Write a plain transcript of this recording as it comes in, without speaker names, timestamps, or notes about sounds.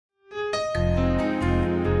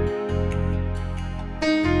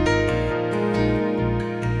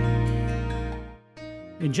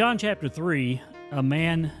In John chapter 3, a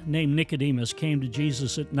man named Nicodemus came to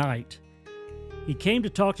Jesus at night. He came to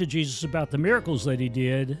talk to Jesus about the miracles that he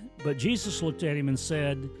did, but Jesus looked at him and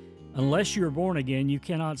said, "Unless you are born again, you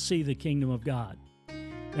cannot see the kingdom of God."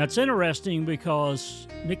 Now, it's interesting because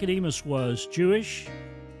Nicodemus was Jewish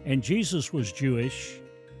and Jesus was Jewish,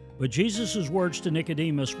 but Jesus' words to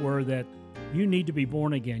Nicodemus were that you need to be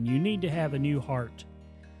born again. You need to have a new heart.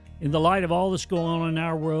 In the light of all that's going on in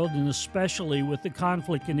our world, and especially with the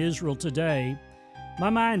conflict in Israel today,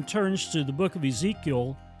 my mind turns to the book of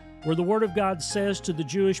Ezekiel, where the Word of God says to the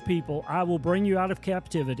Jewish people, "I will bring you out of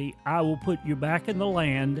captivity, I will put you back in the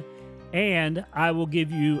land, and I will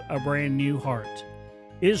give you a brand new heart."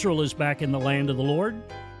 Israel is back in the land of the Lord,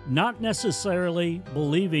 not necessarily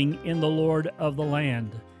believing in the Lord of the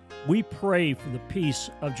land. We pray for the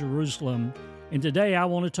peace of Jerusalem, and today I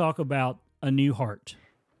want to talk about a new heart.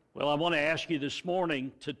 Well, I want to ask you this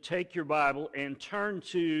morning to take your Bible and turn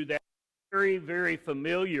to that very, very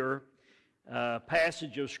familiar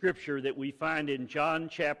passage of Scripture that we find in John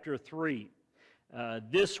chapter 3.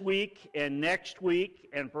 This week and next week,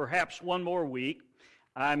 and perhaps one more week,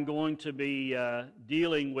 I'm going to be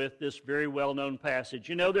dealing with this very well-known passage.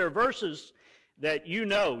 You know, there are verses that you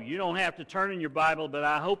know. You don't have to turn in your Bible, but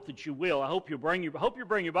I hope that you will. I hope you bring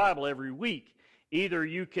your Bible every week. Either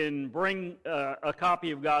you can bring a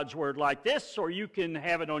copy of God's Word like this, or you can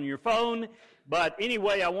have it on your phone. But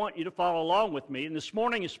anyway, I want you to follow along with me. And this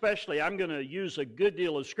morning especially, I'm going to use a good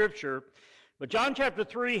deal of Scripture. But John chapter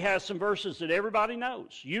 3 has some verses that everybody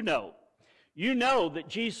knows. You know. You know that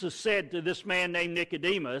Jesus said to this man named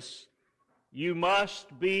Nicodemus, "You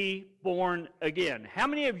must be born again." How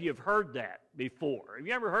many of you have heard that before? Have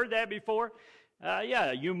you ever heard that before?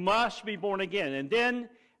 Yeah, you must be born again. And then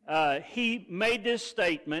he made this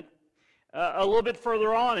statement a little bit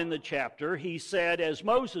further on in the chapter. He said, "As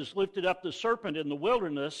Moses lifted up the serpent in the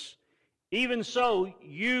wilderness, even so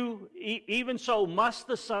must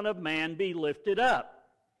the Son of Man be lifted up."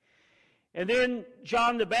 And then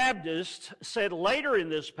John the Baptist said later in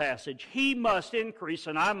this passage, "He must increase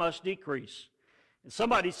and I must decrease." And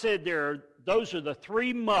somebody said those are the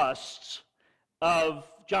three musts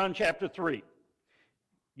of John chapter 3.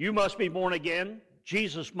 You must be born again.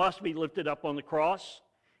 Jesus must be lifted up on the cross.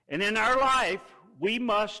 And in our life, we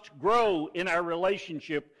must grow in our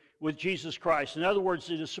relationship with Jesus Christ. In other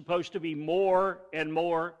words, it is supposed to be more and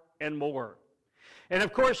more and more. And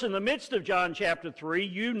of course, in the midst of John chapter 3,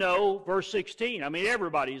 you know verse 16. I mean,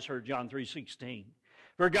 everybody's heard John 3:16.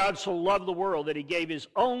 "For God so loved the world that he gave his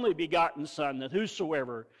only begotten Son, that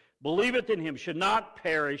whosoever believeth in him should not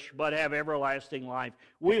perish, but have everlasting life."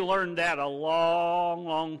 We learned that a long,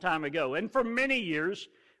 long time ago. And for many years,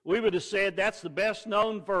 we would have said that's the best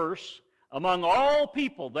known verse among all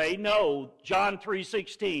people. They know John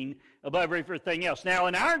 3:16 above everything else. Now,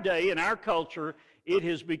 in our day, in our culture, it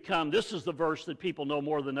has become, this is the verse that people know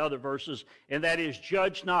more than other verses, and that is,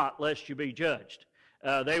 "Judge not, lest you be judged."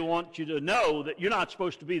 They want you to know that you're not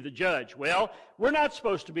supposed to be the judge. Well, we're not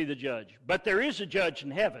supposed to be the judge, but there is a judge in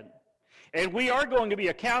heaven. And we are going to be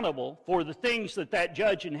accountable for the things that that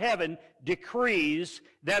judge in heaven decrees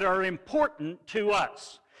that are important to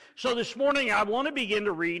us. So this morning I want to begin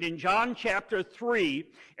to read in John chapter 3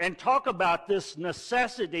 and talk about this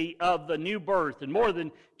necessity of the new birth, and more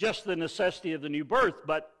than just the necessity of the new birth,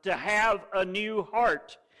 but to have a new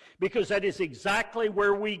heart. Because that is exactly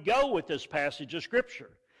where we go with this passage of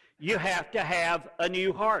Scripture. You have to have a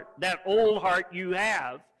new heart. That old heart you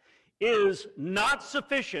have is not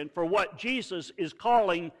sufficient for what Jesus is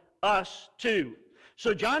calling us to.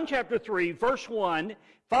 So John chapter 3, verse 1,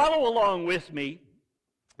 follow along with me.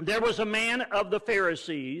 "There was a man of the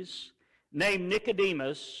Pharisees named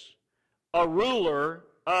Nicodemus, a ruler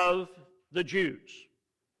of the Jews."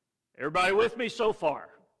 Everybody with me so far?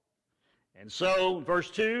 And so, verse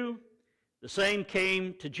 2, "The same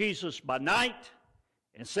came to Jesus by night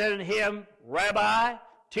and said unto him, Rabbi,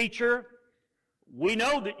 teacher, we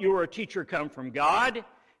know that you are a teacher come from God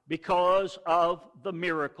because of the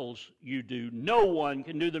miracles you do. No one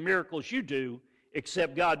can do the miracles you do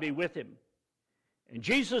except God be with him." And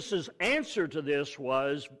Jesus' answer to this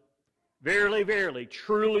was, "Verily, verily,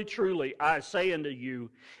 truly, truly, I say unto you,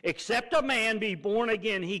 except a man be born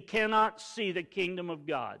again, he cannot see the kingdom of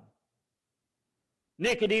God."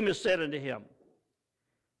 Nicodemus said unto him,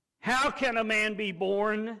 "How can a man be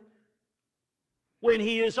born when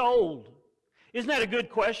he is old?" Isn't that a good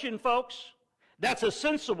question, folks? That's a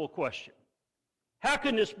sensible question. How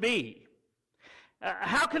can this be?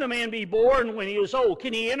 How can a man be born when he is old?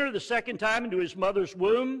 Can he enter the second time into his mother's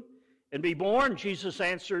womb and be born? Jesus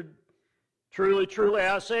answered, Truly, truly,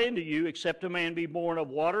 I say unto you, except a man be born of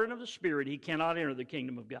water and of the Spirit, he cannot enter the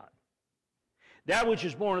kingdom of God. That which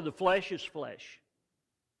is born of the flesh is flesh.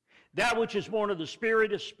 That which is born of the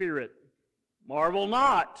Spirit is spirit. Marvel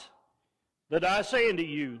not that I say unto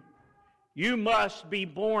you, you must be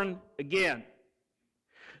born again.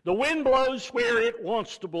 The wind blows where it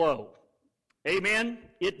wants to blow. Amen?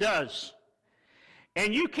 It does.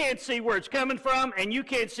 And you can't see where it's coming from, and you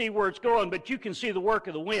can't see where it's going, but you can see the work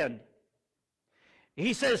of the wind.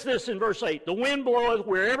 He says this in verse 8, the wind bloweth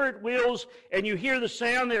wherever it wills, and you hear the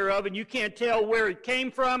sound thereof, and you can't tell where it came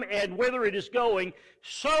from and whither it is going.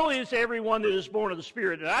 So is everyone that is born of the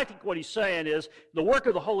Spirit. And I think what he's saying is the work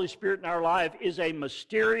of the Holy Spirit in our life is a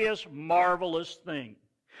mysterious, marvelous thing.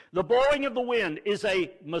 The blowing of the wind is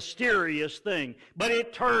a mysterious thing, but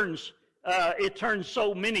it turns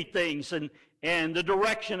so many things and the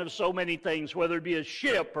direction of so many things, whether it be a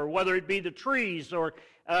ship or whether it be the trees or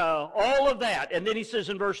all of that. And then he says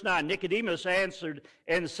in verse 9, Nicodemus answered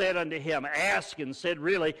and said unto him, asked and said,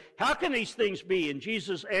 really, how can these things be? And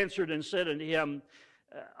Jesus answered and said unto him,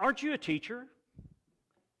 aren't you a teacher?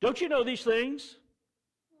 Don't you know these things?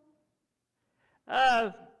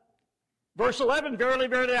 Verse 11, verily,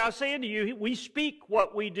 verily, I say unto you, we speak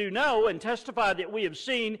what we do know and testify that we have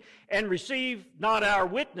seen and receive not our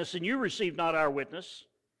witness, and you receive not our witness.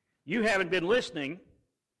 You haven't been listening.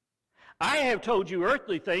 I have told you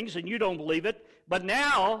earthly things, and you don't believe it. But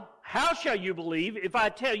now, how shall you believe if I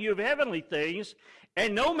tell you of heavenly things?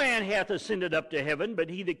 And no man hath ascended up to heaven, but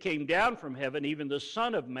he that came down from heaven, even the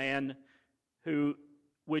Son of Man,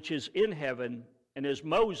 which is in heaven. And as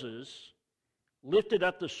Moses lifted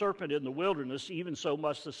up the serpent in the wilderness, even so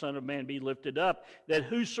must the Son of Man be lifted up, that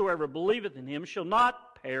whosoever believeth in him shall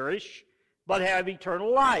not perish, but have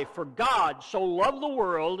eternal life. For God so loved the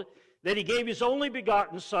world that he gave his only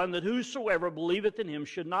begotten Son, that whosoever believeth in him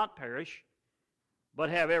should not perish, but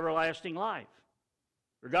have everlasting life.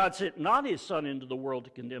 For God sent not his Son into the world to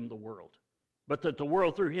condemn the world, but that the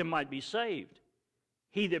world through him might be saved.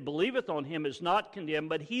 He that believeth on him is not condemned,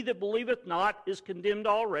 but he that believeth not is condemned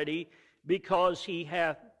already, because he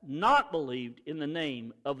hath not believed in the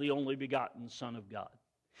name of the only begotten Son of God.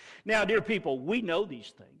 Now, dear people, we know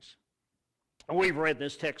these things. We've read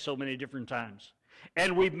this text so many different times,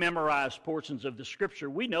 and we've memorized portions of the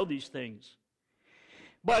Scripture. We know these things.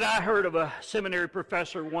 But I heard of a seminary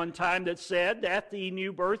professor one time that said that the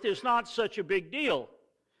new birth is not such a big deal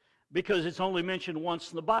because it's only mentioned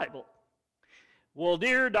once in the Bible. Well,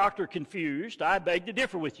 dear Dr. Confused, I beg to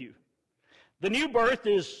differ with you. The new birth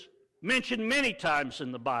is mentioned many times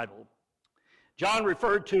in the Bible. John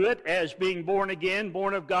referred to it as being born again,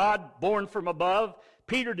 born of God, born from above.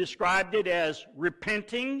 Peter described it as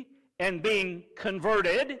repenting and being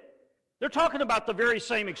converted. They're talking about the very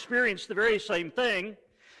same experience, the very same thing.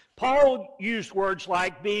 Paul used words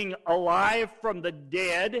like being alive from the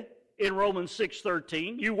dead in Romans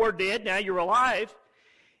 6:13. You were dead, now you're alive.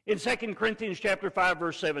 In 2 Corinthians chapter 5,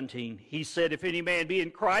 verse 17, he said, if any man be in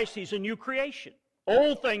Christ, he's a new creation.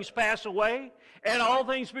 Old things pass away, and all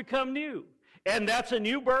things become new. And that's a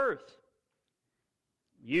new birth.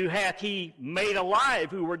 You hath he made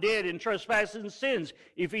alive who were dead in trespasses and sins.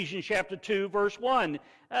 Ephesians chapter 2, verse 1.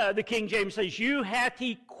 The King James says, you hath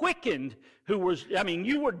he quickened who was,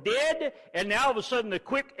 you were dead, and now all of a sudden the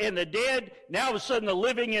quick and the dead, now all of a sudden the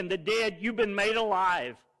living and the dead, you've been made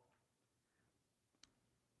alive.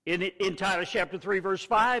 In Titus chapter 3, verse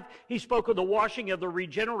 5, he spoke of the washing of the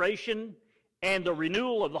regeneration and the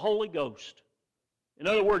renewal of the Holy Ghost. In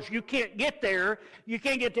other words, you can't get there, you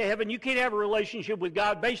can't get to heaven, you can't have a relationship with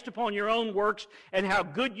God based upon your own works and how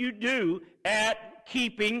good you do at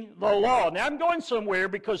keeping the law. Now, I'm going somewhere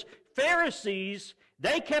because Pharisees,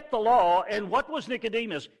 they kept the law, and what was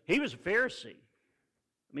Nicodemus? He was a Pharisee.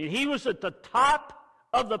 He was at the top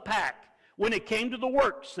of the pack when it came to the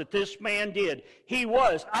works that this man did. He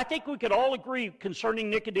was, I think we could all agree concerning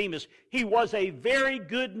Nicodemus, he was a very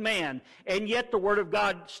good man, and yet the Word of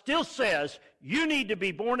God still says, you need to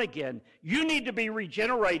be born again. You need to be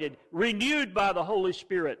regenerated, renewed by the Holy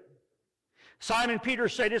Spirit. Simon Peter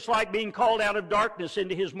said it's like being called out of darkness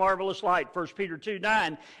into his marvelous light, 1 Peter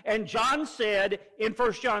 2:9. And John said in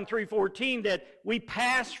 1 John 3:14 that we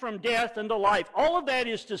pass from death unto life. All of that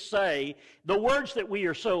is to say the words that we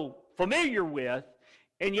are so familiar with,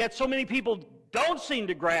 and yet so many people don't seem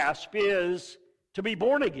to grasp, is to be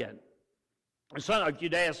born again. So if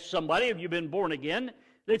you'd ask somebody, have you been born again?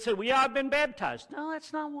 They'd say, well, yeah, I've been baptized. No,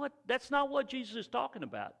 that's not what Jesus is talking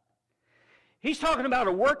about. He's talking about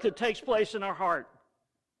a work that takes place in our heart.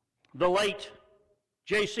 The late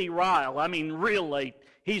J.C. Ryle, real late,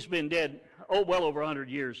 he's been dead, well over 100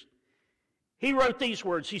 years. He wrote these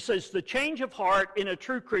words. He says, the change of heart in a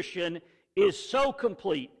true Christian is so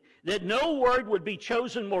complete that no word would be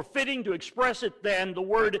chosen more fitting to express it than the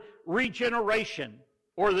word regeneration,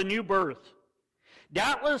 or the new birth.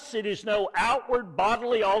 Doubtless it is no outward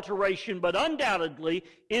bodily alteration, but undoubtedly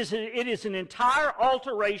it is an entire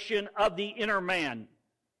alteration of the inner man.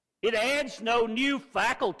 It adds no new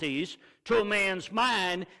faculties to a man's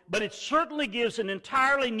mind, but it certainly gives an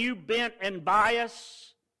entirely new bent and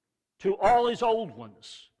bias to all his old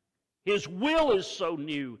ones. His will is so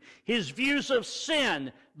new. His views of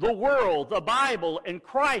sin, the world, the Bible, and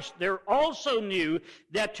Christ, they're all so new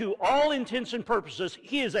that to all intents and purposes,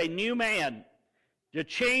 he is a new man. The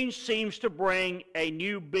change seems to bring a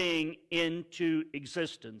new being into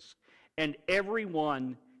existence, and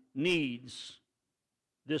everyone needs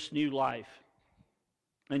this new life.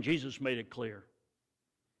 And Jesus made it clear.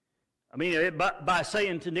 I mean, by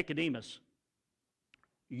saying to Nicodemus,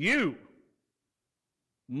 you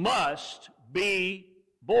must be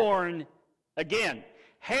born again.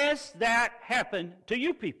 Has that happened to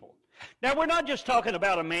you people? Now, we're not just talking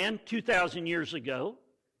about a man 2,000 years ago.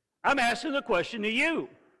 I'm asking the question to you.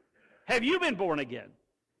 Have you been born again?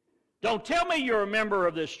 Don't tell me you're a member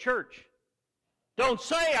of this church. Don't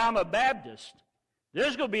say I'm a Baptist.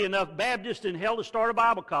 There's going to be enough Baptists in hell to start a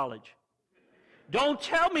Bible college. Don't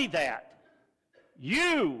tell me that.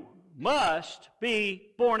 You must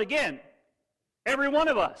be born again. Every one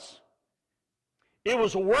of us. It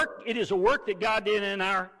is a work that God did in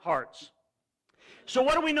our hearts. So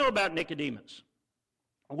what do we know about Nicodemus?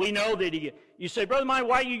 We know that you say, Brother Mike,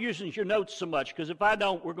 why are you using your notes so much? Because if I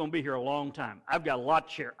don't, we're going to be here a long time. I've got a lot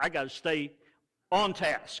to share. I've got to stay on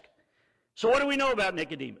task. So what do we know about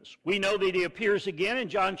Nicodemus? We know that he appears again in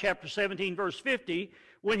John chapter 17, verse 50,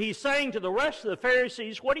 when he's saying to the rest of the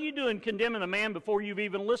Pharisees, what are you doing condemning a man before you've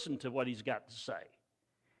even listened to what he's got to say?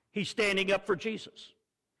 He's standing up for Jesus.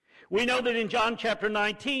 We know that in John chapter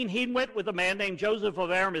 19, he went with a man named Joseph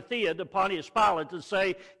of Arimathea to Pontius Pilate to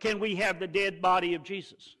say, can we have the dead body of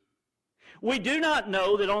Jesus? We do not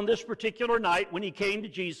know that on this particular night when he came to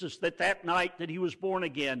Jesus, that night that he was born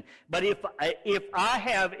again. But if I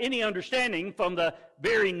have any understanding from the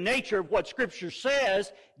very nature of what Scripture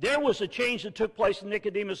says, there was a change that took place in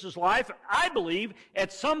Nicodemus' life. I believe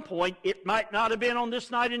at some point, it might not have been on this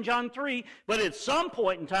night in John 3, but at some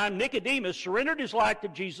point in time, Nicodemus surrendered his life to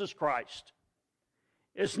Jesus Christ.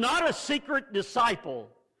 It's not a secret disciple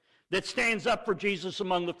that stands up for Jesus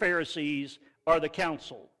among the Pharisees or the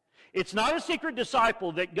council. It's not a secret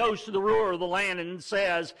disciple that goes to the ruler of the land and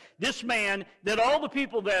says, this man that all the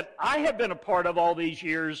people that I have been a part of all these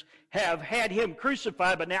years have had him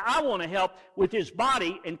crucified, but now I want to help with his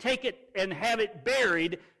body and take it and have it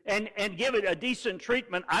buried and give it a decent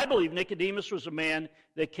treatment. I believe Nicodemus was a man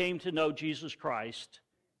that came to know Jesus Christ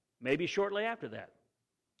maybe shortly after that.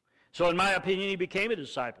 So in my opinion, he became a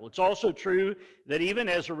disciple. It's also true that even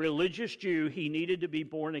as a religious Jew, he needed to be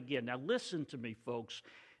born again. Now listen to me, folks.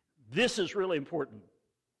 This is really important.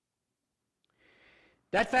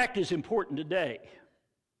 That fact is important today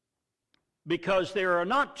because there are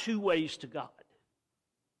not two ways to God.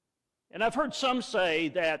 And I've heard some say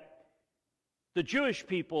that the Jewish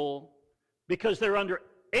people, because they're under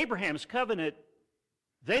Abraham's covenant,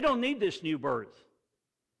 they don't need this new birth.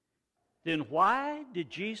 Then why did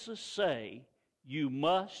Jesus say, you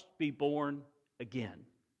must be born again?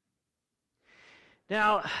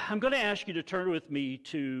 Now, I'm going to ask you to turn with me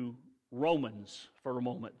to Romans for a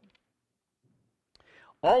moment.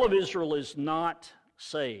 All of Israel is not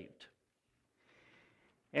saved.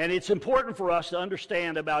 And it's important for us to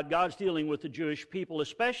understand about God's dealing with the Jewish people,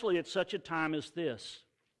 especially at such a time as this.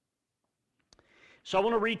 So I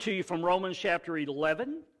want to read to you from Romans chapter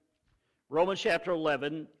 11. Romans chapter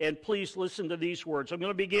 11, and please listen to these words. I'm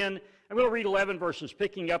going to read 11 verses,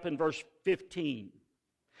 picking up in verse 15.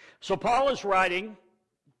 So Paul is writing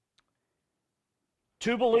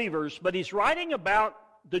to believers, but he's writing about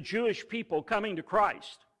the Jewish people coming to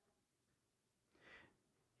Christ.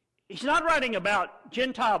 He's not writing about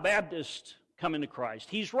Gentile Baptists coming to Christ.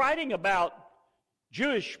 He's writing about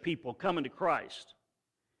Jewish people coming to Christ.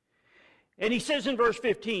 And he says in verse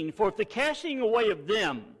 15, for if the casting away of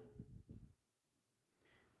them,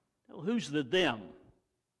 well, who's the them?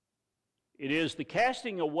 It is the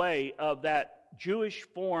casting away of that Jewish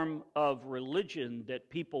form of religion that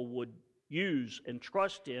people would use and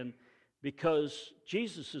trust in, because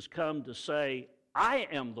Jesus has come to say, I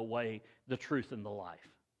am the way, the truth, and the life.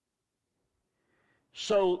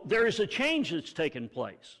 So there is a change that's taken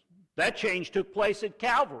place. That change took place at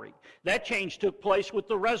Calvary. That change took place with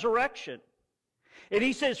the resurrection. And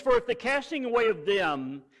he says, for if the casting away of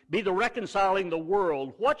them be the reconciling the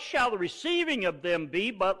world. What shall the receiving of them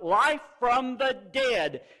be but life from the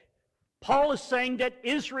dead? Paul is saying that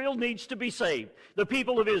Israel needs to be saved. The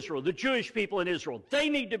people of Israel, the Jewish people in Israel, they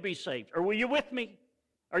need to be saved. Are you with me?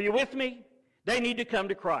 Are you with me? They need to come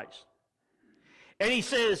to Christ. And he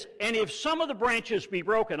says, and if some of the branches be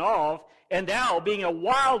broken off, and thou, being a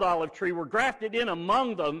wild olive tree, were grafted in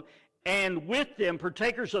among them, and with them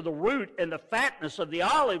partakers of the root and the fatness of the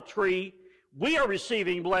olive tree, we are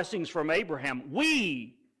receiving blessings from Abraham.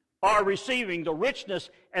 We are receiving the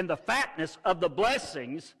richness and the fatness of the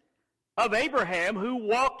blessings of Abraham, who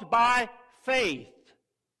walked by faith.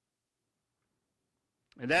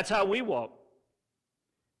 And that's how we walk.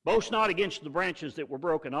 Boast not against the branches that were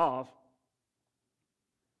broken off.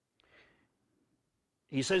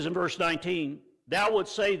 He says in verse 19, thou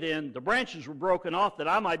wouldst say then, the branches were broken off that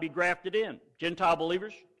I might be grafted in. Gentile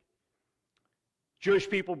believers, Jewish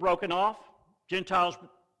people broken off, Gentiles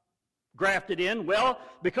grafted in. Well,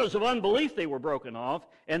 because of unbelief they were broken off,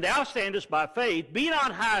 and thou standest by faith. Be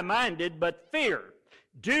not high-minded, but fear.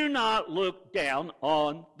 Do not look down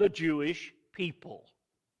on the Jewish people.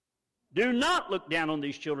 Do not look down on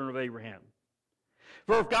these children of Abraham.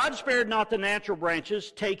 For if God spared not the natural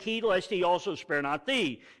branches, take heed lest he also spare not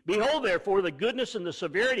thee. Behold, therefore, the goodness and the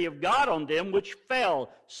severity of God on them which fell,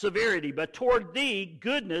 severity. But toward thee,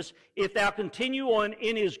 goodness, if thou continue on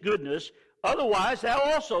in his goodness, otherwise thou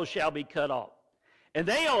also shalt be cut off. And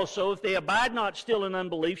they also, if they abide not still in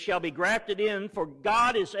unbelief, shall be grafted in, for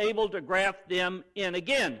God is able to graft them in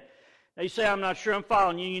again. Now you say, I'm not sure I'm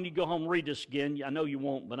following you. You need to go home and read this again. I know you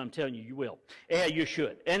won't, but I'm telling you, you will. Yeah, you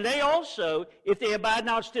should. And they also, if they abide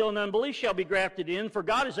not still in unbelief, shall be grafted in, for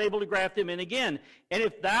God is able to graft them in again. And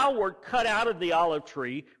if thou wert cut out of the olive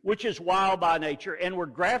tree, which is wild by nature, and were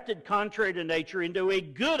grafted contrary to nature into a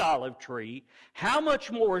good olive tree, how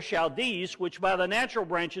much more shall these, which by the natural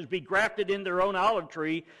branches be grafted in their own olive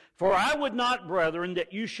tree? For I would not, brethren,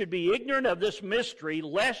 that you should be ignorant of this mystery,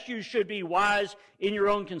 lest you should be wise in your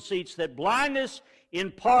own conceits, that blindness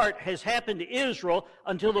in part has happened to Israel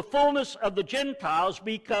until the fullness of the Gentiles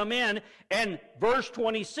be come in. And verse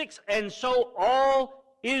 26, and so all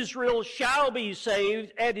Israel shall be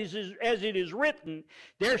saved, as it is written,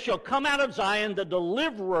 there shall come out of Zion the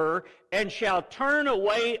deliverer, and shall turn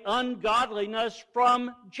away ungodliness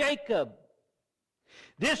from Jacob.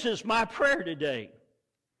 This is my prayer today,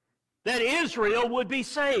 that Israel would be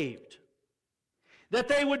saved, that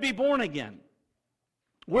they would be born again.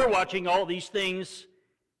 We're watching all these things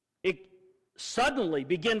suddenly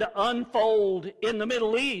begin to unfold in the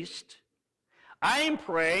Middle East. I'm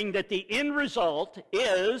praying that the end result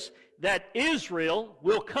is that Israel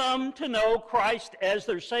will come to know Christ as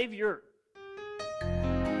their Savior.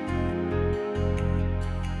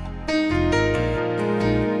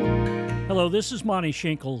 Hello, this is Monty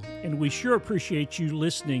Schenkel, and we sure appreciate you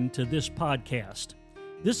listening to this podcast.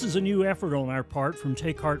 This is a new effort on our part from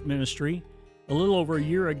Take Heart Ministry. A little over a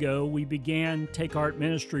year ago, we began Take Heart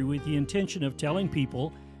Ministry with the intention of telling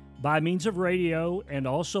people by means of radio and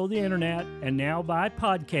also the internet and now by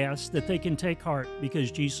podcast that they can take heart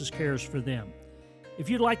because Jesus cares for them. If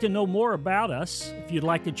you'd like to know more about us, if you'd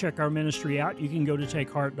like to check our ministry out, you can go to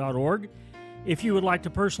takeheart.org. If you would like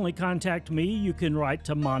to personally contact me, you can write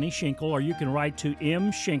to Monty Schenkel, or you can write to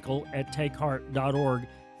mschenkel@takeheart.org.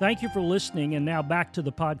 Thank you for listening, and now back to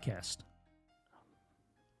the podcast.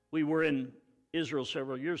 We were in Israel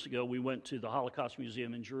several years ago. We went to the Holocaust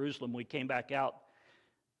Museum in Jerusalem. We came back out,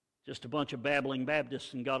 just a bunch of babbling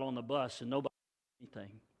Baptists, and got on the bus, and nobody did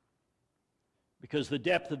anything. Because the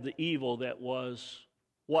depth of the evil that was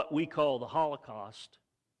what we call the Holocaust,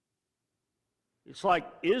 it's like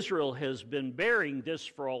Israel has been bearing this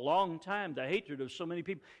for a long time, the hatred of so many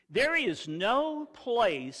people. There is no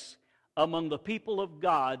place among the people of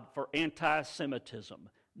God for anti-Semitism.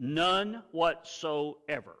 None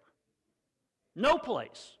whatsoever. No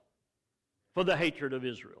place for the hatred of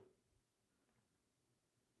Israel.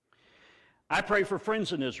 I pray for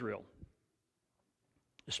friends in Israel,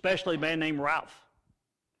 especially a man named Ralph.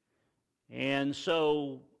 And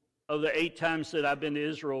so, of the 8 times that I've been to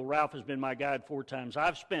Israel, Ralph has been my guide 4 times.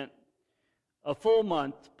 I've spent a full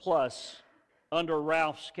month plus under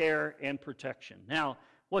Ralph's care and protection. Now,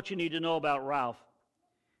 what you need to know about Ralph,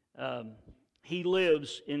 he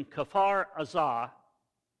lives in Kfar Aza,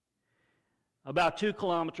 about 2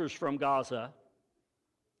 kilometers from Gaza,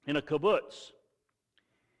 in a kibbutz.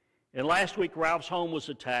 And last week, Ralph's home was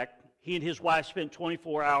attacked. He and his wife spent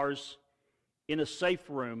 24 hours in a safe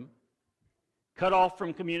room, cut off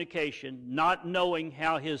from communication, not knowing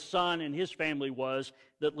how his son and his family was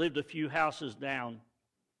that lived a few houses down.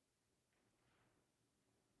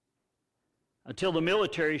 until the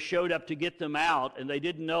military showed up to get them out, and they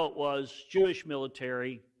didn't know it was Jewish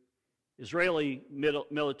military, Israeli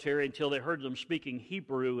military, until they heard them speaking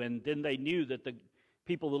Hebrew, and then they knew that the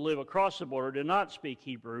people that live across the border did not speak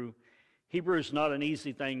Hebrew. Hebrew is not an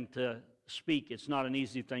easy thing to speak. It's not an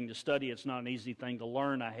easy thing to study. It's not an easy thing to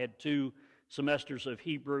learn. I had 2 semesters of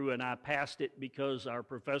Hebrew, and I passed it because our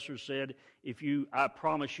professor said, I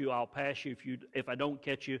promise you I'll pass you. If I don't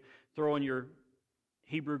catch you throwing your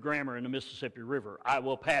Hebrew grammar in the Mississippi River, I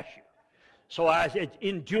will pass you. So I said,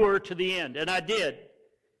 endure to the end, and I did.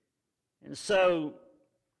 And so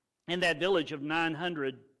in that village of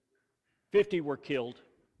 900, 50 were killed.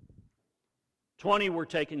 20 were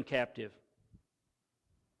taken captive.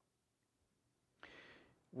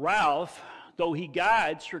 Ralph, though he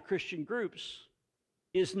guides for Christian groups,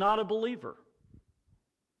 is not a believer.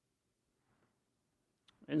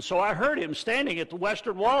 And so I heard him standing at the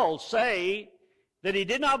Western Wall say that he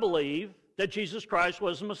did not believe that Jesus Christ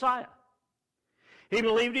was the Messiah. He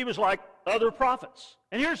believed he was like other prophets.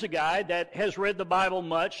 And here's a guy that has read the Bible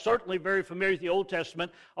much, certainly very familiar with the Old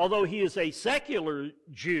Testament, although he is a secular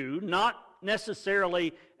Jew, not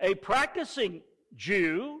necessarily a practicing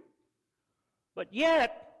Jew, but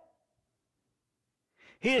yet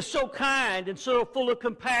he is so kind and so full of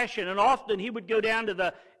compassion, and often he would go down to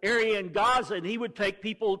the area in Gaza and he would take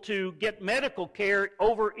people to get medical care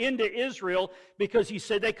over into Israel because he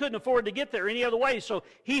said they couldn't afford to get there any other way. So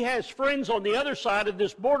he has friends on the other side of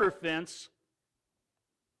this border fence.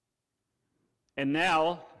 And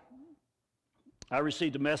now I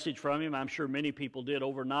received a message from him, I'm sure many people did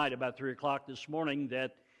overnight about 3 o'clock this morning,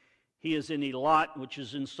 that he is in Eilat, which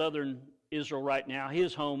is in southern Israel right now.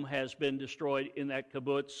 His home has been destroyed in that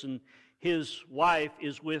kibbutz, and his wife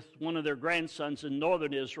is with one of their grandsons in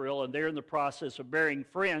northern Israel, and they're in the process of burying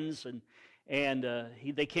friends, and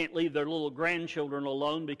they can't leave their little grandchildren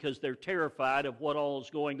alone because they're terrified of what all is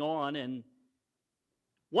going on. And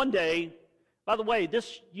one day, by the way,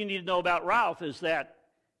 this you need to know about Ralph is that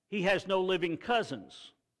he has no living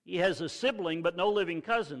cousins. He has a sibling, but no living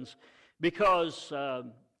cousins, because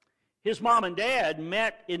his mom and dad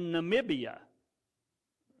met in Namibia.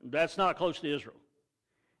 That's not close to Israel.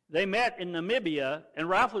 They met in Namibia, and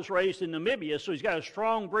Ralph was raised in Namibia, so he's got a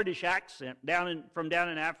strong British accent from down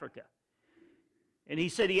in Africa. And he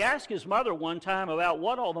said he asked his mother one time about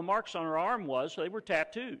what all the marks on her arm was. So they were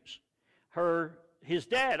tattoos. His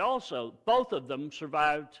dad also, both of them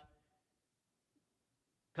survived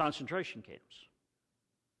concentration camps.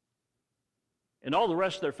 And all the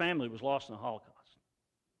rest of their family was lost in the Holocaust.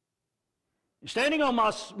 Standing on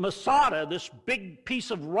Masada, this big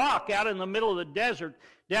piece of rock out in the middle of the desert,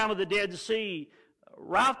 down to the Dead Sea,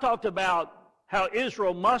 Ralph talked about how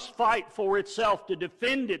Israel must fight for itself, to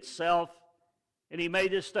defend itself, and he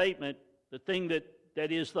made this statement: the thing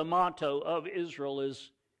that is the motto of Israel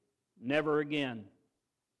is never again.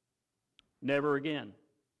 Never again.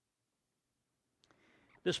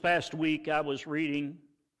 This past week I was reading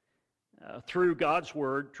through God's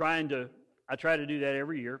Word, I try to do that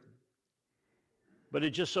every year. But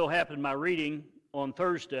it just so happened my reading on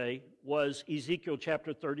Thursday was Ezekiel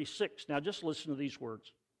chapter 36. Now just listen to these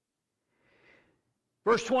words.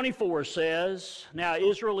 Verse 24 says, now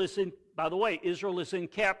Israel is in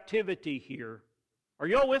captivity here. Are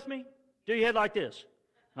you all with me? Do your head like this.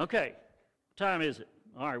 Okay. What time is it?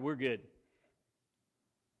 All right, we're good.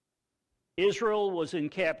 Israel was in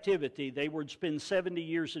captivity. They would spend 70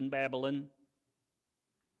 years in Babylon.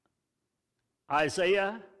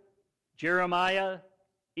 Isaiah, Jeremiah,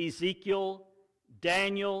 Ezekiel,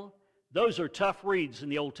 Daniel, those are tough reads in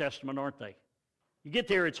the Old Testament, aren't they? You get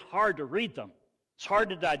there, it's hard to read them. It's hard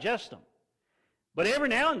to digest them. But every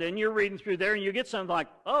now and then you're reading through there and you get something like,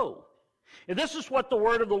 oh. And this is what the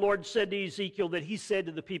word of the Lord said to Ezekiel that he said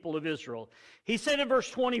to the people of Israel. He said in verse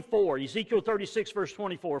 24, Ezekiel 36, verse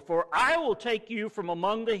 24, for I will take you from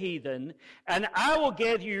among the heathen, and I will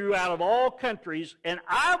gather you out of all countries, and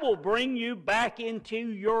I will bring you back into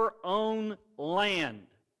your own land.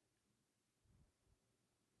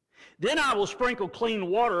 Then I will sprinkle clean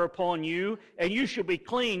water upon you, and you shall be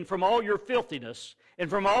clean from all your filthiness, and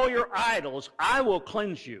from all your idols I will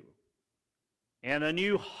cleanse you. And a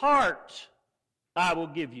new heart I will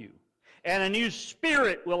give you, and a new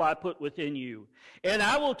spirit will I put within you. And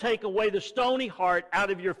I will take away the stony heart out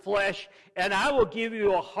of your flesh, and I will give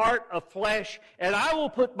you a heart of flesh, and I will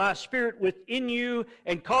put my spirit within you,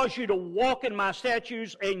 and cause you to walk in my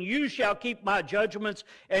statutes, and you shall keep my judgments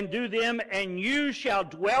and do them, and you shall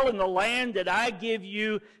dwell in the land that I give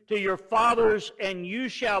you to your fathers, and you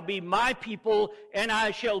shall be my people, and I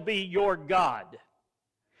shall be your God.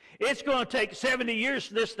 It's going to take 70 years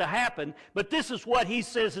for this to happen, but this is what he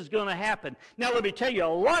says is going to happen. Now, let me tell you, a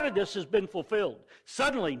lot of this has been fulfilled.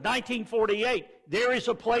 Suddenly, 1948, there is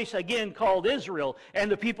a place again called Israel,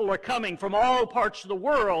 and the people are coming from all parts of the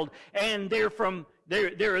world, and there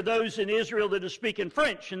are those in Israel that are speaking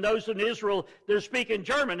French, and those in Israel that are speaking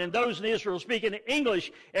German, and those in Israel speaking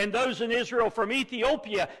English, and those in Israel from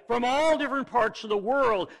Ethiopia, from all different parts of the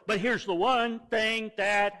world. But here's the one thing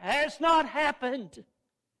that has not happened.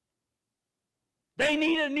 They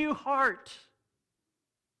need a new heart.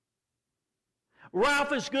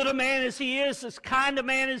 Ralph, as good a man as he is, as kind a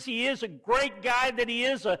man as he is, a great guy that he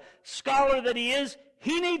is, a scholar that he is,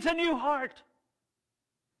 he needs a new heart.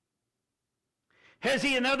 Has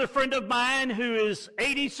he another friend of mine who is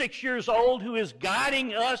 86 years old, who is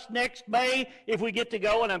guiding us next May if we get to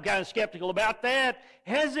go, and I'm kind of skeptical about that?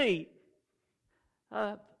 Has he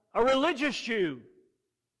a religious Jew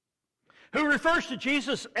who refers to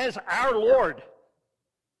Jesus as our Lord?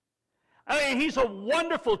 I mean, he's a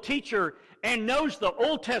wonderful teacher and knows the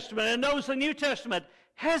Old Testament and knows the New Testament.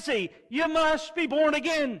 Has he? You must be born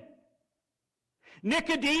again.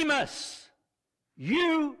 Nicodemus,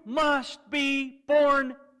 you must be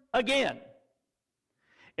born again.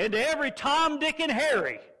 And to every Tom, Dick, and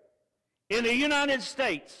Harry in the United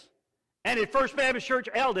States and at First Baptist Church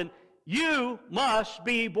Eldon, you must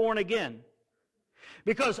be born again.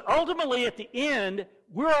 Because ultimately at the end,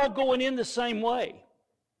 we're all going in the same way.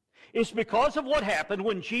 It's because of what happened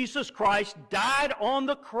when Jesus Christ died on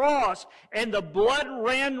the cross and the blood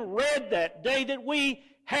ran red that day that we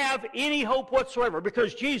have any hope whatsoever,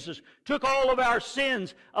 because Jesus took all of our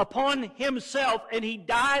sins upon himself and he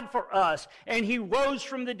died for us and he rose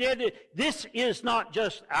from the dead. This is not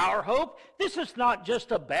just our hope. This is not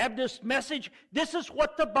just a Baptist message. This is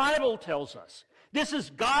what the Bible tells us. This is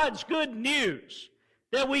God's good news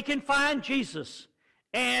that we can find Jesus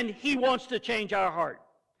and he wants to change our heart.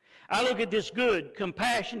 I look at this good,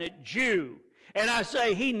 compassionate Jew, and I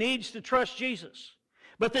say he needs to trust Jesus.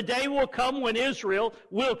 But the day will come when Israel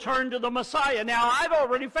will turn to the Messiah. Now, I've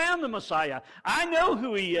already found the Messiah. I know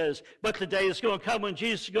who he is. But the day is going to come when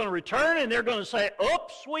Jesus is going to return, and they're going to say,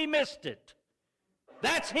 oops, we missed it.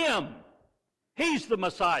 That's him. He's the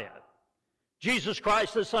Messiah. Jesus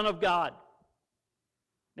Christ, the Son of God.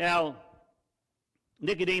 Now,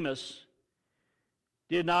 Nicodemus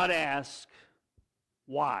did not ask,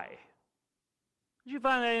 why? Did you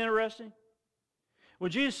find that interesting?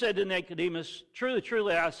 When Jesus said to Nicodemus, truly,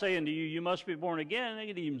 truly, I say unto you, you must be born again,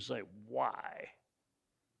 Nicodemus said, why?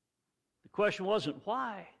 The question wasn't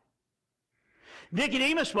why.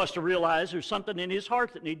 Nicodemus must have realized there's something in his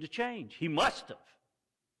heart that needed to change. He must have.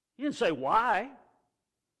 He didn't say why.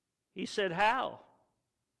 He said how.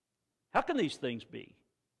 How can these things be?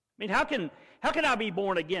 I mean, how can I be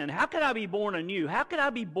born again? How can I be born anew? How can I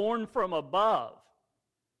be born from above?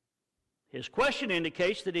 His question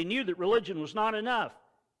indicates that he knew that religion was not enough.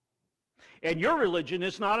 And your religion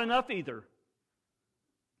is not enough either.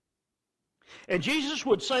 And Jesus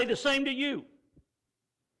would say the same to you.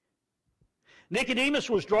 Nicodemus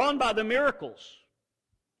was drawn by the miracles.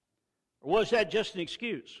 Or was that just an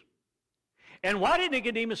excuse? And why did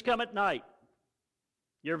Nicodemus come at night?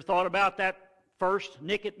 You ever thought about that first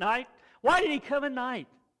Nick at night? Why did he come at night?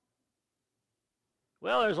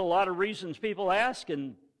 Well, there's a lot of reasons people ask,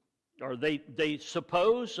 or they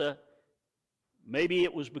suppose. Maybe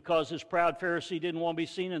it was because this proud Pharisee didn't want to be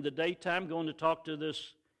seen in the daytime going to talk to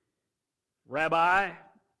this rabbi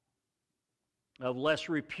of less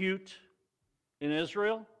repute in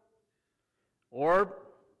Israel. Or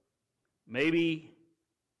maybe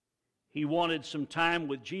he wanted some time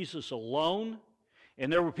with Jesus alone.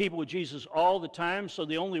 And there were people with Jesus all the time, so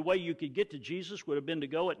the only way you could get to Jesus would have been to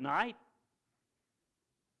go at night.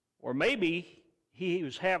 Or maybe he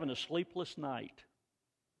was having a sleepless night.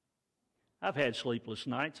 I've had sleepless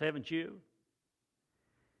nights, haven't you?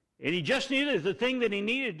 And he just needed, the thing that he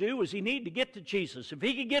needed to do was he needed to get to Jesus. If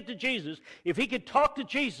he could get to Jesus, if he could talk to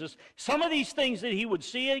Jesus, some of these things that he would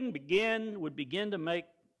see would begin to make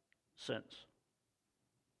sense.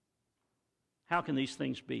 How can these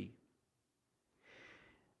things be?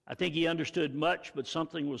 I think he understood much, but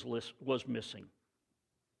something was missing.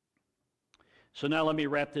 So now let me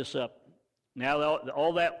wrap this up. Now,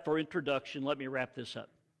 all that for introduction, let me wrap this up.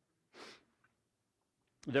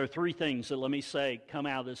 There are three things that, let me say, come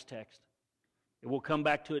out of this text. And we'll come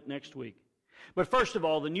back to it next week. But first of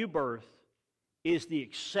all, the new birth is the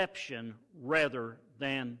exception rather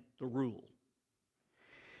than the rule.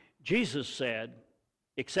 Jesus said,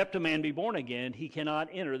 except a man be born again, he cannot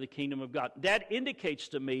enter the kingdom of God. That indicates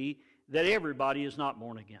to me that everybody is not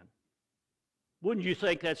born again. Wouldn't you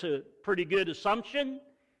think that's a pretty good assumption?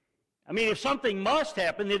 I mean, if something must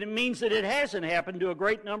happen, then it means that it hasn't happened to a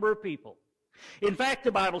great number of people. In fact,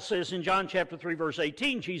 the Bible says in John chapter 3, verse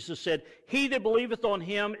 18, Jesus said, "He that believeth on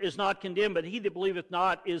him is not condemned, but he that believeth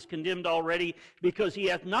not is condemned already, because he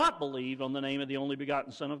hath not believed on the name of the only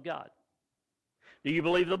begotten Son of God." Do you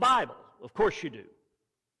believe the Bible? Of course you do.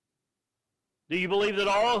 Do you believe that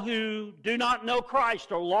all who do not know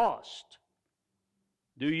Christ are lost?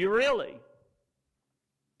 Do you really?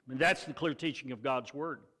 And that's the clear teaching of God's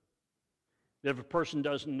Word. That if a person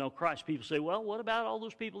doesn't know Christ, people say, well, what about all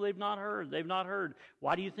those people they've not heard? They've not heard.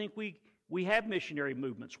 Why do you think we have missionary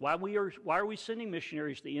movements? Why are we sending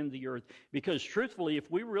missionaries to the end of the earth? Because truthfully,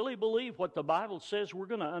 if we really believe what the Bible says, we're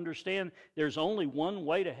going to understand there's only one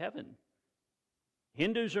way to heaven.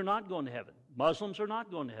 Hindus are not going to heaven. Muslims are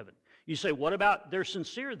not going to heaven. You say, what about they're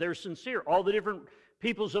sincere? They're sincere. All the different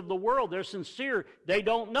peoples of the world, they're sincere. They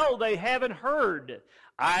don't know. They haven't heard.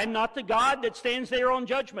 I'm not the God that stands there on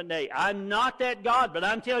Judgment Day. I'm not that God, but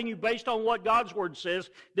I'm telling you, based on what God's Word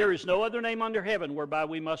says, there is no other name under heaven whereby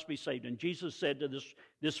we must be saved. And Jesus said to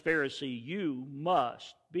this Pharisee, you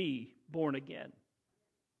must be born again.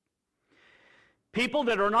 People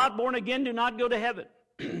that are not born again do not go to heaven.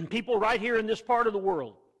 People right here in this part of the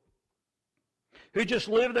world who just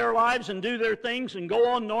live their lives and do their things and go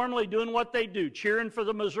on normally doing what they do, cheering for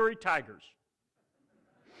the Missouri Tigers.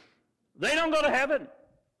 They don't go to heaven.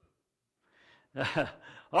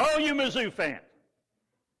 Oh, you Mizzou fans.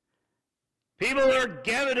 People that are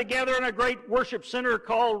gathered together in a great worship center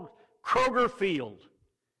called Kroger Field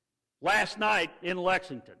last night in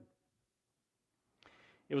Lexington.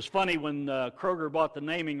 It was funny when Kroger bought the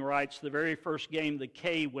naming rights, the very first game the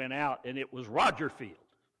K went out, and it was Roger Field.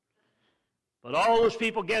 But all those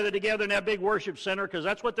people gathered together in that big worship center, because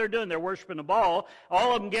that's what they're doing. They're worshiping the ball.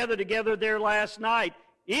 All of them gathered together there last night.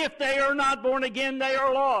 If they are not born again, they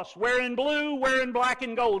are lost. Wearing blue, wearing black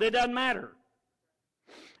and gold. It doesn't matter.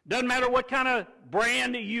 Doesn't matter what kind of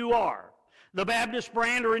brand you are. The Baptist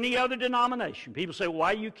brand or any other denomination. People say,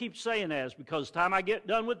 why do you keep saying that? It's because the time I get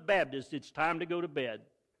done with Baptist, it's time to go to bed.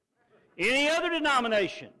 Any other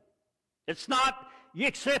denomination, it's not,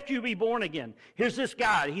 except you be born again. Here's this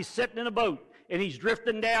guy. He's sitting in a boat, and he's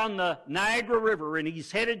drifting down the Niagara River, and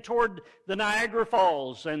he's headed toward the Niagara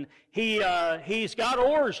Falls, and he's got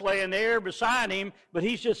oars laying there beside him, but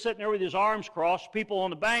he's just sitting there with his arms crossed. People on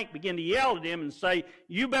the bank begin to yell at him and say,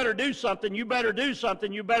 you better do something, you better do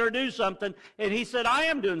something, you better do something. And he said, I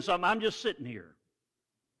am doing something, I'm just sitting here.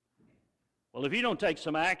 Well, if you don't take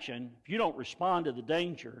some action, if you don't respond to the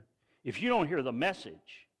danger, if you don't hear the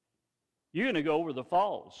message, you're going to go over the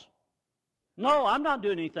falls. No, I'm not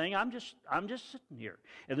doing anything. I'm just sitting here.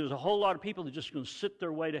 And there's a whole lot of people that are just going to sit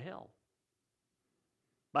their way to hell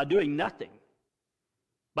by doing nothing,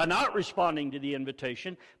 by not responding to the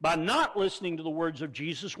invitation, by not listening to the words of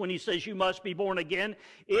Jesus when he says you must be born again.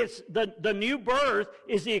 It's the new birth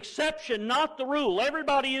is the exception, not the rule.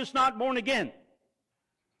 Everybody is not born again.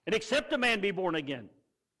 And except a man be born again,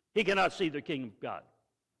 he cannot see the kingdom of God.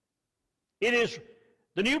 It is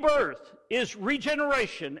the new birth is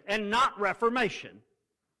regeneration and not reformation.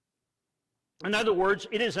 In other words,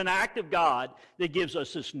 it is an act of God that gives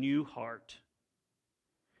us this new heart.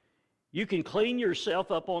 You can clean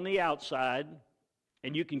yourself up on the outside,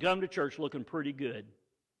 and you can come to church looking pretty good.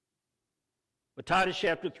 But Titus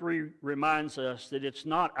chapter 3 reminds us that it's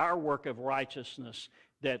not our work of righteousness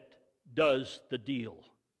that does the deal.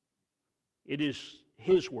 It is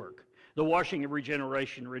his work, the washing of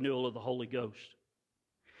regeneration, renewal of the Holy Ghost.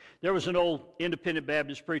 There was an old independent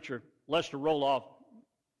Baptist preacher, Lester Roloff,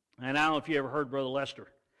 and I don't know if you ever heard Brother Lester,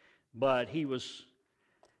 but he was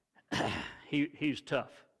he's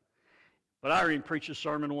tough. But I heard him preach a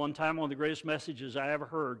sermon one time, one of the greatest messages I ever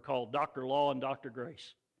heard, called Dr. Law and Dr.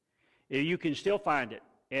 Grace. You can still find it,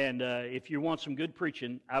 and if you want some good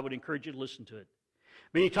preaching, I would encourage you to listen to it.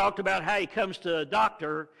 But he talked about how he comes to a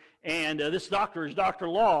doctor, and this doctor is Dr.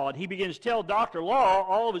 Law, and he begins to tell Dr. Law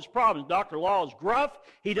all of his problems. Dr. Law is gruff.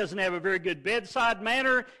 He doesn't have a very good bedside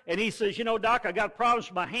manner, and he says, you know, Doc, I got problems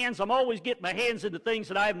with my hands. I'm always getting my hands into things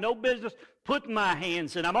that I have no business putting my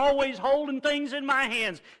hands in. I'm always holding things in my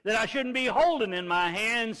hands that I shouldn't be holding in my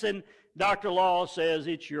hands. And Dr. Law says,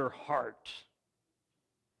 it's your heart.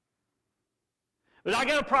 But I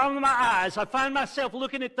got a problem with my eyes. I find myself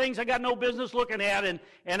looking at things I got no business looking at, and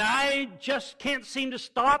I just can't seem to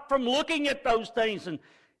stop from looking at those things. And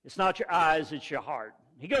it's not your eyes, it's your heart.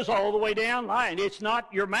 He goes all the way down the line. It's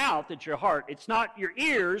not your mouth, it's your heart. It's not your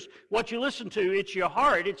ears, what you listen to, it's your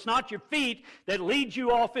heart. It's not your feet that lead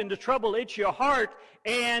you off into trouble, it's your heart.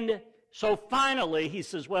 And so finally, he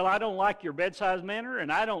says, well, I don't like your bedside manner,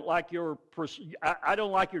 and I don't like your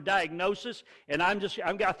diagnosis, and I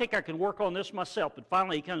think I can work on this myself. But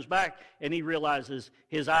finally, he comes back, and he realizes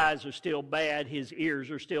his eyes are still bad, his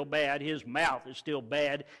ears are still bad, his mouth is still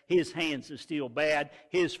bad, his hands are still bad,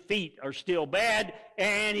 his feet are still bad,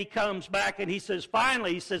 and he comes back, and he says,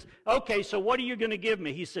 finally, he says, okay, so what are you going to give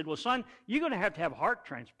me? He said, well, son, you're going to have a heart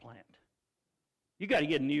transplant. You got to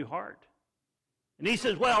get a new heart. And he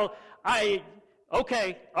says, well,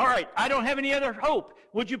 okay, all right, I don't have any other hope.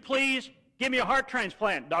 Would you please give me a heart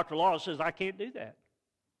transplant? Dr. Law says, I can't do that.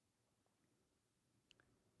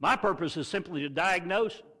 My purpose is simply to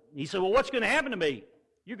diagnose. He said, well, what's going to happen to me?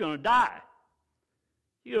 You're going to die.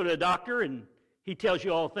 You go to a doctor, and he tells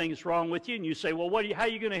you all the things wrong with you, and you say, well, how are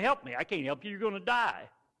you going to help me? I can't help you. You're going to die.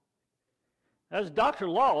 As Dr.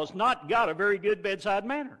 Law has not got a very good bedside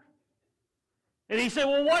manner. And he said,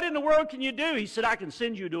 well, what in the world can you do? He said, I can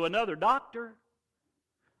send you to another doctor.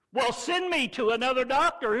 Well, send me to another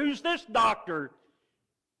doctor. Who's this doctor?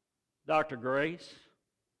 Dr. Grace.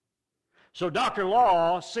 So Dr.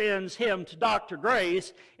 Law sends him to Dr.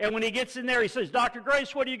 Grace, and when he gets in there, he says, Dr.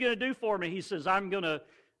 Grace, what are you going to do for me? He says, I'm going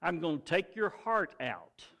to take your heart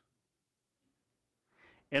out,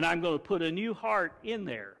 and I'm going to put a new heart in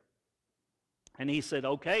there. And he said,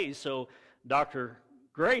 okay. So Dr.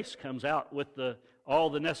 Grace comes out with all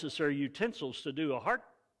the necessary utensils to do a heart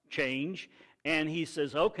change, and he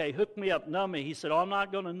says, okay, hook me up, numb me. He said, oh, I'm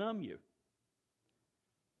not going to numb you.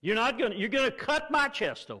 You're going to cut my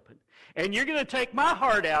chest open, and you're going to take my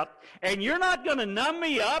heart out, and you're not going to numb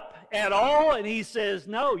me up at all. And he says,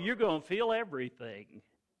 no, you're going to feel everything.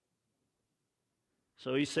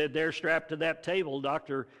 So he said, there, strapped to that table,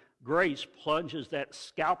 Dr. Grace plunges that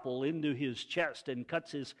scalpel into his chest and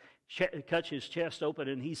cuts his chest open,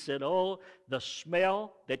 and he said, oh, the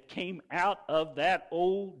smell that came out of that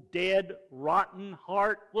old, dead, rotten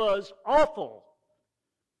heart was awful.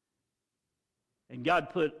 And God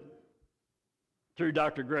through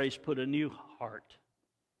Dr. Grace, put a new heart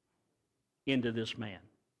into this man.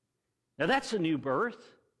 Now that's a new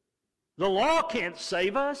birth. The law can't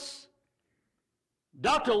save us.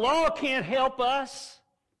 Dr. Law can't help us.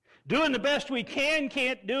 Doing the best we can't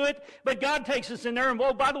do it, but God takes us in there, and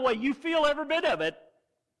oh, by the way, you feel every bit of it.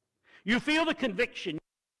 You feel the conviction, you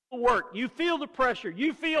feel the work, you feel the pressure,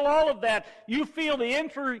 you feel all of that. You feel the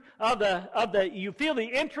entry of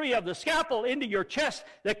the scalpel into your chest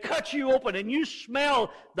that cuts you open, and you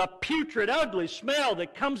smell the putrid, ugly smell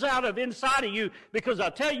that comes out of inside of you. Because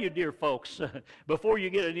I'll tell you, dear folks, before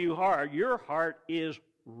you get a new heart, your heart is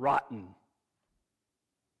rotten,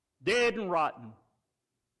 dead and rotten.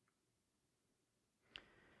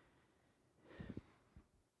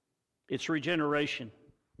 It's regeneration.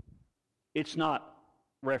 It's not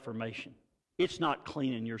reformation. It's not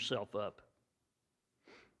cleaning yourself up.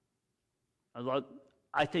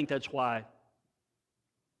 I think that's why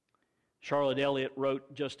Charlotte Elliott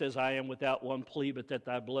wrote, just as I am without one plea, but that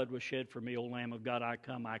thy blood was shed for me, O Lamb of God, I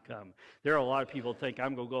come, I come. There are a lot of people who think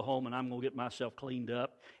I'm going to go home and I'm going to get myself cleaned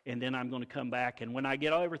up, and then I'm going to come back, and when I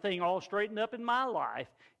get everything all straightened up in my life,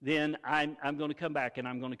 then I'm going to come back and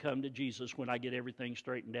I'm going to come to Jesus when I get everything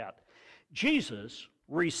straightened out. Jesus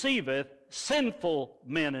receiveth sinful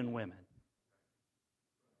men and women.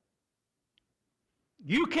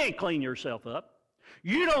 You can't clean yourself up.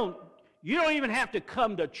 You don't even have to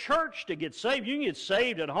come to church to get saved. You can get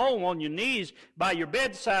saved at home on your knees by your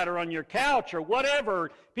bedside or on your couch or whatever.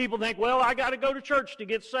 People think, well, I got to go to church to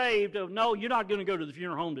get saved. No, you're not going to go to the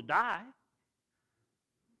funeral home to die.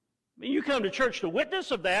 I mean, you come to church to witness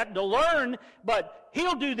of that, to learn, but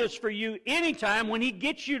He'll do this for you anytime when He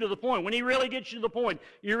gets you to the point. When He really gets you to the point,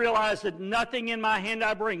 you realize that nothing in my hand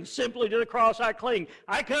I bring, simply to the cross I cling.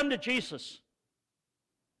 I come to Jesus.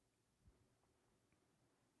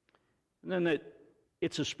 And then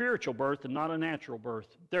it's a spiritual birth and not a natural birth.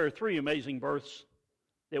 There are three amazing births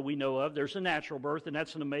that we know of. There's a natural birth, and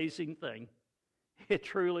that's an amazing thing. It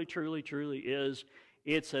truly, truly, truly is.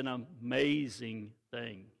 It's an amazing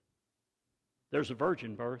thing. There's a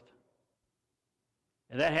virgin birth.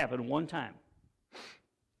 And that happened one time.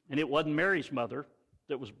 And it wasn't Mary's mother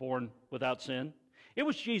that was born without sin. It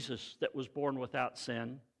was Jesus that was born without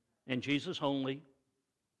sin, and Jesus only.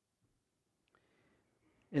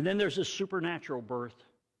 And then there's a supernatural birth.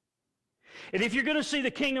 And if you're going to see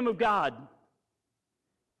the kingdom of God,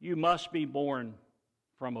 you must be born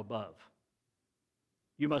from above.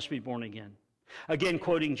 You must be born again. Again,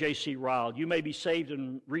 quoting J.C. Ryle, you may be saved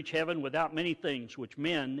and reach heaven without many things which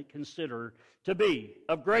men consider to be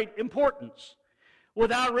of great importance.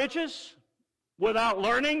 Without riches, without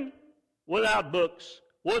learning, without books,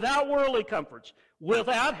 without worldly comforts,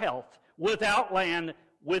 without health, without land,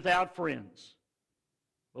 without friends.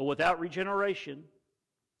 But without regeneration,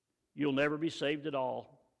 you'll never be saved at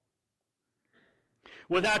all.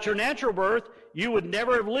 Without your natural birth, you would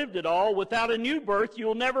never have lived at all. Without a new birth,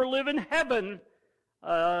 you'll never live in heaven.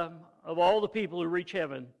 Of all the people who reach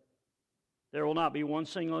heaven, there will not be one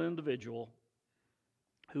single individual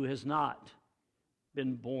who has not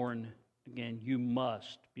been born again. You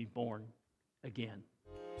must be born again.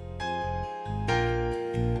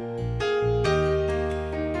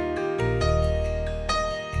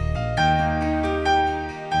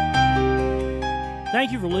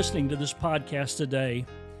 Thank you for listening to this podcast today.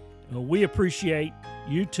 We appreciate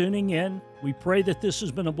you tuning in. We pray that this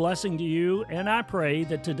has been a blessing to you, and I pray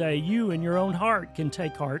that today you in your own heart can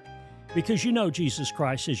take heart because you know Jesus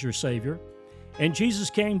Christ is your Savior. And Jesus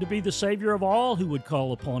came to be the Savior of all who would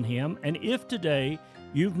call upon Him. And if today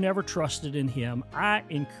you've never trusted in Him, I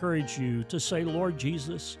encourage you to say, Lord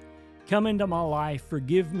Jesus, come into my life,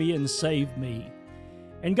 forgive me, and save me.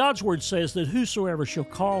 And God's Word says that whosoever shall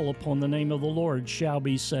call upon the name of the Lord shall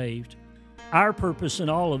be saved. Our purpose in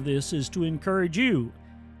all of this is to encourage you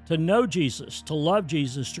to know Jesus, to love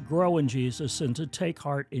Jesus, to grow in Jesus, and to take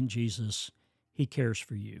heart in Jesus. He cares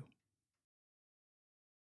for you.